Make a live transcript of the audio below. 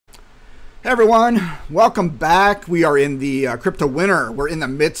Hey everyone, welcome back. We are in the crypto winter. We're in the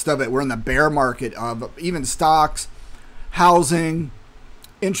midst of it. We're in the bear market of even stocks, housing,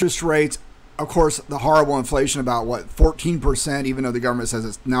 interest rates. Of course, the horrible inflation about 14%, even though the government says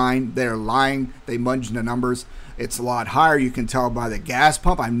it's 9%. They're lying. They munged the numbers. It's a lot higher. You can tell by the gas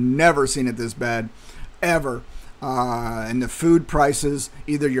pump. I've never seen it this bad, ever. And the food prices,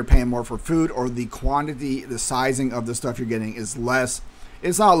 either you're paying more for food or the quantity, the sizing of the stuff you're getting is less.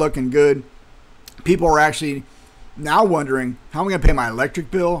 It's not looking good. People are actually now wondering, how am I going to pay my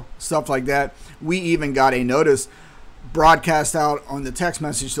electric bill? Stuff like that. We even got a notice broadcast out on the text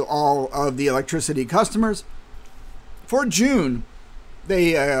message to all of the electricity customers. For June,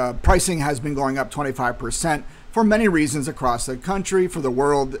 the pricing has been going up 25% for many reasons across the country, for the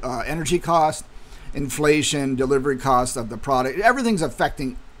world, energy cost, inflation, delivery cost of the product. Everything's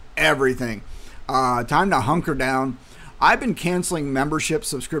affecting everything. Time to hunker down. I've been canceling membership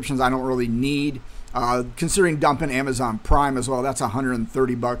subscriptions I don't really need, considering dumping Amazon Prime as well. That's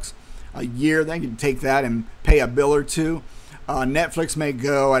 $130 a year. Then you can take that and pay a bill or two. Netflix may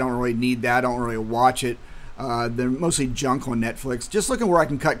go. I don't really need that. I don't really watch it. They're mostly junk on Netflix. Just looking where I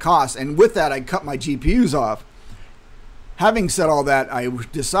can cut costs. And with that, I cut my GPUs off. Having said all that, I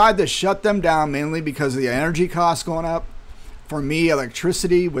decided to shut them down mainly because of the energy costs going up. For me,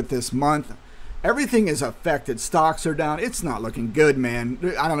 electricity with this month, everything is affected. Stocks are down. It's not looking good, man.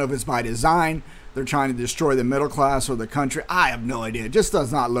 I don't know if it's by design. They're trying to destroy the middle class or the country. I have no idea. It just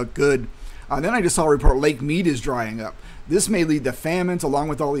does not look good. Then I just saw a report Lake Mead is drying up. This may lead to famines along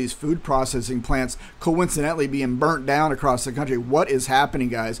with all these food processing plants coincidentally being burnt down across the country. What is happening,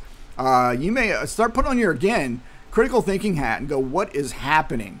 guys? You may start putting on your, again, critical thinking hat and go, what is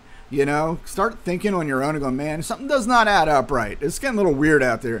happening? You know, start thinking on your own and go, man, something does not add up right. It's getting a little weird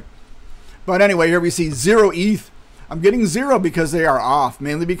out there. But anyway, here we see 0 ETH. I'm getting 0 because they are off,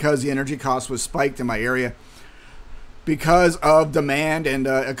 mainly because the energy cost was spiked in my area because of demand and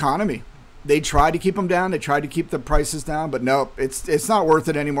economy. They tried to keep them down. They tried to keep the prices down, but nope, it's not worth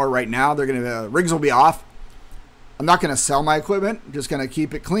it anymore right now. They're gonna rigs will be off. I'm not gonna sell my equipment. I'm just gonna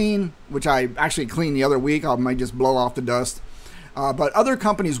keep it clean, which I actually cleaned the other week. I might just blow off the dust. But other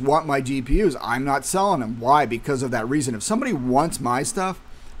companies want my GPUs. I'm not selling them. Why? Because of that reason. If somebody wants my stuff,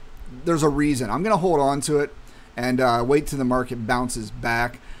 there's a reason. I'm going to hold on to it and wait till the market bounces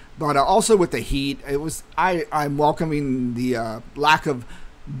back. But also with the heat, I'm welcoming the lack of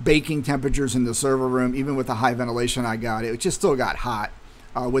baking temperatures in the server room, even with the high ventilation I got. It just still got hot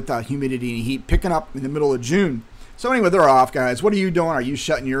with the humidity and heat picking up in the middle of June. So anyway, they're off, guys. What are you doing? Are you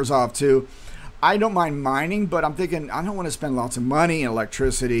shutting yours off too? I don't mind mining, but I'm thinking I don't want to spend lots of money and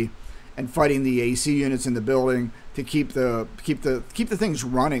electricity and fighting the AC units in the building to keep the things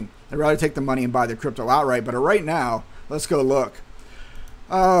running. I'd rather take the money and buy the crypto outright. But right now, let's go look.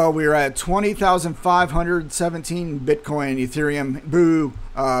 We're at 20,517 Bitcoin, Ethereum, boo,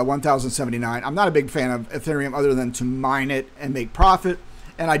 1,079. I'm not a big fan of Ethereum other than to mine it and make profit.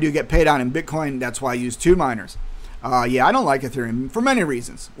 And I do get paid out in Bitcoin. That's why I use 2 miners. Yeah, I don't like Ethereum for many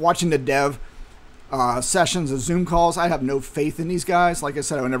reasons. Watching the dev sessions of Zoom calls, I have no faith in these guys. Like I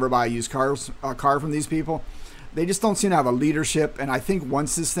said, I would never buy a used car from these people. They just don't seem to have a leadership, and I think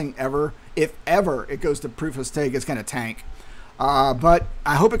once this thing if ever it goes to proof of stake, it's going to tank. But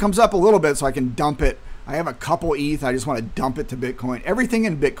I hope it comes up a little bit so I can dump it. I have a couple ETH. I just want to dump it to Bitcoin. Everything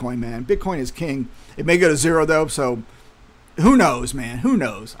in Bitcoin, man. Bitcoin is king. It may go to 0 though, so who knows, man? Who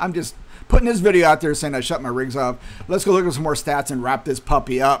knows? I'm just putting this video out there saying I shut my rigs off. Let's go look at some more stats and wrap this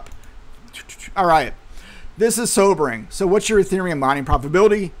puppy up. All right. This is sobering. So what's your Ethereum mining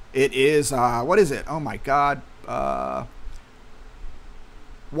profitability? It is, what is it? Oh my God.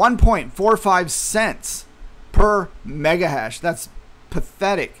 1.45 cents per mega hash. That's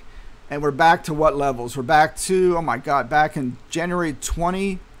pathetic. And we're back to what levels? We're back to, oh my God, back in January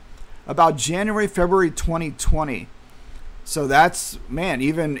 20, about January, February 2020. So that's, man,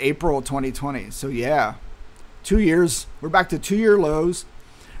 even April 2020. So yeah, 2 years. We're back to 2-year lows,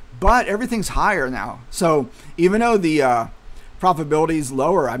 but everything's higher now. So even though the profitability is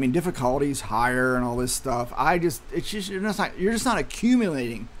lower, I mean, difficulty is higher and all this stuff, you're just not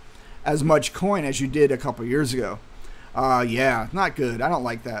accumulating as much coin as you did a couple years ago. Yeah, not good. I don't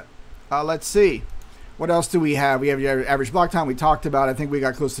like that. Let's see. What else do we have? We have your average block time we talked about. I think we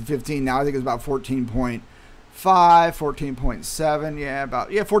got close to 15. Now I think it's about 14.5, 14.7. Yeah,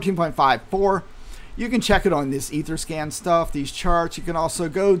 14.54. You can check it on this Etherscan stuff, these charts. You can also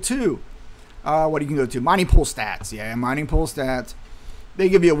go to what you can go to mining pool stats. Yeah, mining pool stats. They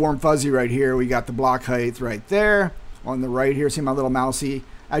give you a warm fuzzy right here. We got the block height right there on the right here. See my little mousey?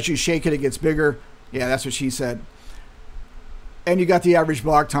 As you shake it, it gets bigger. Yeah, that's what she said. And you got the average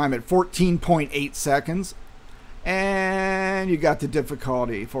block time at 14.8 seconds. And you got the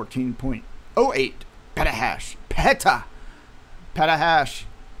difficulty 14.08 petahash. Petahash.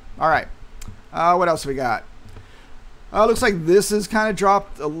 All right. What else we got? Looks like this has kind of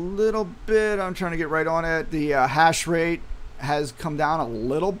dropped a little bit. I'm trying to get right on it. The hash rate has come down a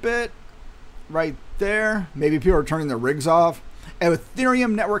little bit right there. Maybe people are turning their rigs off.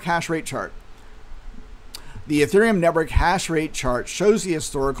 Ethereum network hash rate chart. The Ethereum network hash rate chart shows the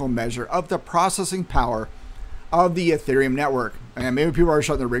historical measure of the processing power of the Ethereum network. And maybe people are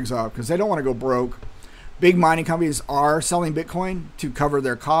shutting their rigs off because they don't want to go broke. Big mining companies are selling Bitcoin to cover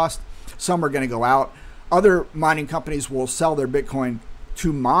their cost. Some are going to go out. Other mining companies will sell their Bitcoin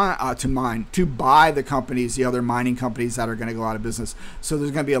to buy the companies, the other mining companies that are going to go out of business. So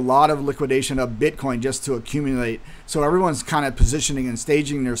there's going to be a lot of liquidation of Bitcoin just to accumulate. So everyone's kind of positioning and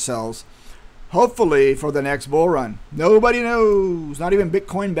staging themselves, hopefully, for the next bull run. Nobody knows, not even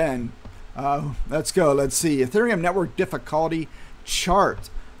Bitcoin Ben. Let's go. Let's see. Ethereum network difficulty chart.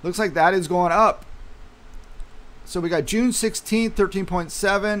 Looks like that is going up. So we got June 16th,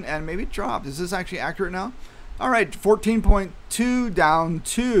 13.7, and maybe it dropped. Is this actually accurate now? All right, 14.2 down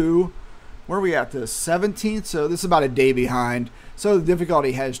to, where are we at this? 17th, so this is about a day behind. So the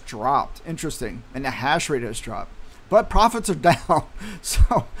difficulty has dropped. Interesting. And the hash rate has dropped. But profits are down.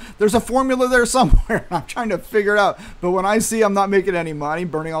 So there's a formula there somewhere. I'm trying to figure it out. But when I see I'm not making any money,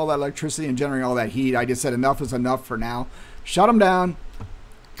 burning all that electricity and generating all that heat, I just said enough is enough for now. Shut them down.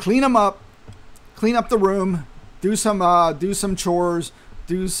 Clean them up. Clean up the room. Do some chores,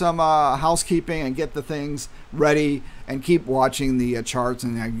 do some housekeeping, and get the things ready, and keep watching the charts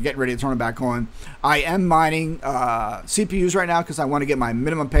and get ready to turn it back on. I am mining CPUs right now because I want to get my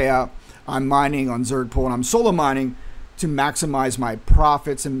minimum payout. I'm mining on Zerg Pool, and I'm solo mining to maximize my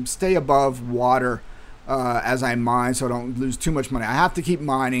profits and stay above water as I mine, so I don't lose too much money. I have to keep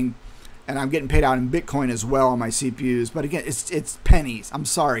mining. And I'm getting paid out in Bitcoin as well on my CPUs. But again, it's pennies. I'm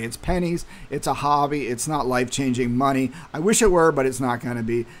sorry. It's pennies. It's a hobby. It's not life-changing money. I wish it were, but it's not going to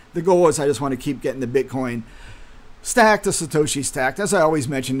be. The goal is I just want to keep getting the Bitcoin stacked, the Satoshi stacked. As I always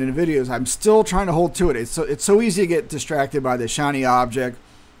mentioned in the videos, I'm still trying to hold to it. It's so easy to get distracted by the shiny object,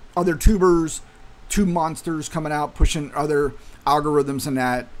 other tubers, two monsters coming out, pushing other algorithms and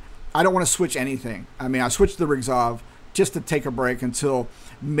that. I don't want to switch anything. I mean, I switched the rigs off just to take a break until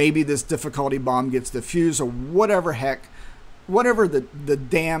maybe this difficulty bomb gets diffused or whatever the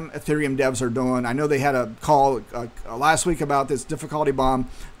damn Ethereum devs are doing. I know they had a call last week about this difficulty bomb,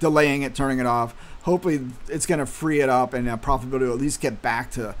 delaying it, turning it off. Hopefully it's going to free it up and profitability will at least get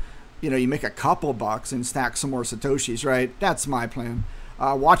back to, you make a couple bucks and stack some more Satoshis, right? That's my plan.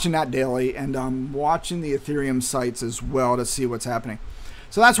 Watching that daily, and watching the Ethereum sites as well to see what's happening.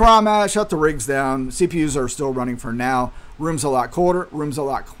 So that's where I'm at. Shut the rigs down. CPUs are still running for now. Room's a lot colder. Room's a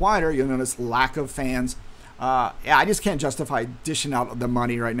lot quieter. You'll notice lack of fans. Yeah, I just can't justify dishing out the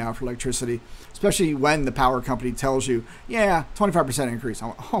money right now for electricity, especially when the power company tells you, yeah, 25% increase.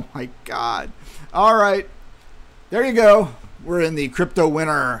 I'm like, oh my God. All right. There you go. We're in the crypto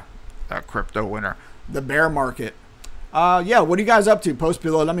winter. The bear market. Yeah, what are you guys up to? Post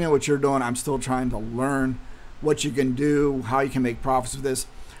below. Let me know what you're doing. I'm still trying to learn what you can do, how you can make profits with this.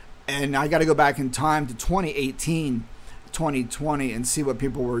 And I got to go back in time to 2018, 2020 and see what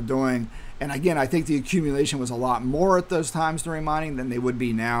people were doing. And again, I think the accumulation was a lot more at those times during mining than they would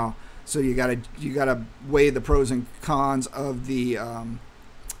be now. So you gotta weigh the pros and cons of the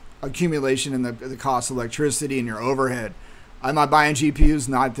accumulation and the cost of electricity and your overhead. I'm not buying GPUs,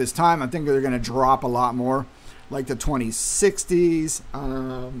 not at this time. I think they're going to drop a lot more, like the 2060s.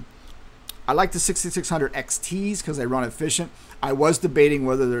 I like the 6600 XTs because they run efficient. I was debating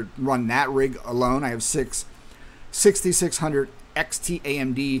whether to run that rig alone. I have 6 6600 XT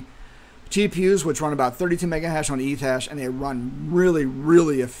AMD GPUs, which run about 32 mega hash on Ethash, and they run really,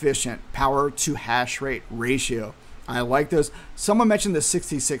 really efficient power to hash rate ratio. I like those. Someone mentioned the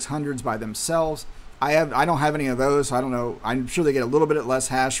 6600s by themselves. I don't have any of those, so I don't know. I'm sure they get a little bit less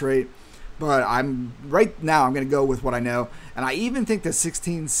hash rate, but right now I'm going to go with what I know. And I even think the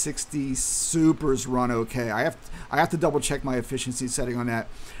 1660 Supers run okay. I have to double check my efficiency setting on that.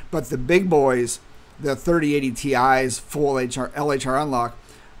 But the big boys, the 3080 Ti's full LHR unlock,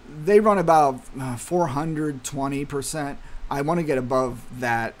 they run about 420%. I want to get above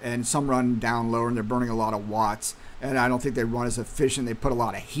that, and some run down lower, and they're burning a lot of watts. And I don't think they run as efficient. They put a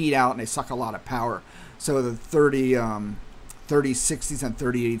lot of heat out, and they suck a lot of power. So the 3060s and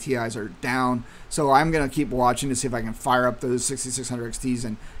 3080 Ti's are down. So I'm going to keep watching to see if I can fire up those 6600 XTs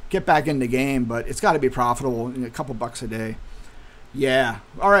and get back in the game. But it's got to be profitable, a couple bucks a day. Yeah.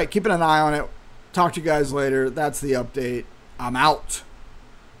 All right, keeping an eye on it. Talk to you guys later. That's the update. I'm out.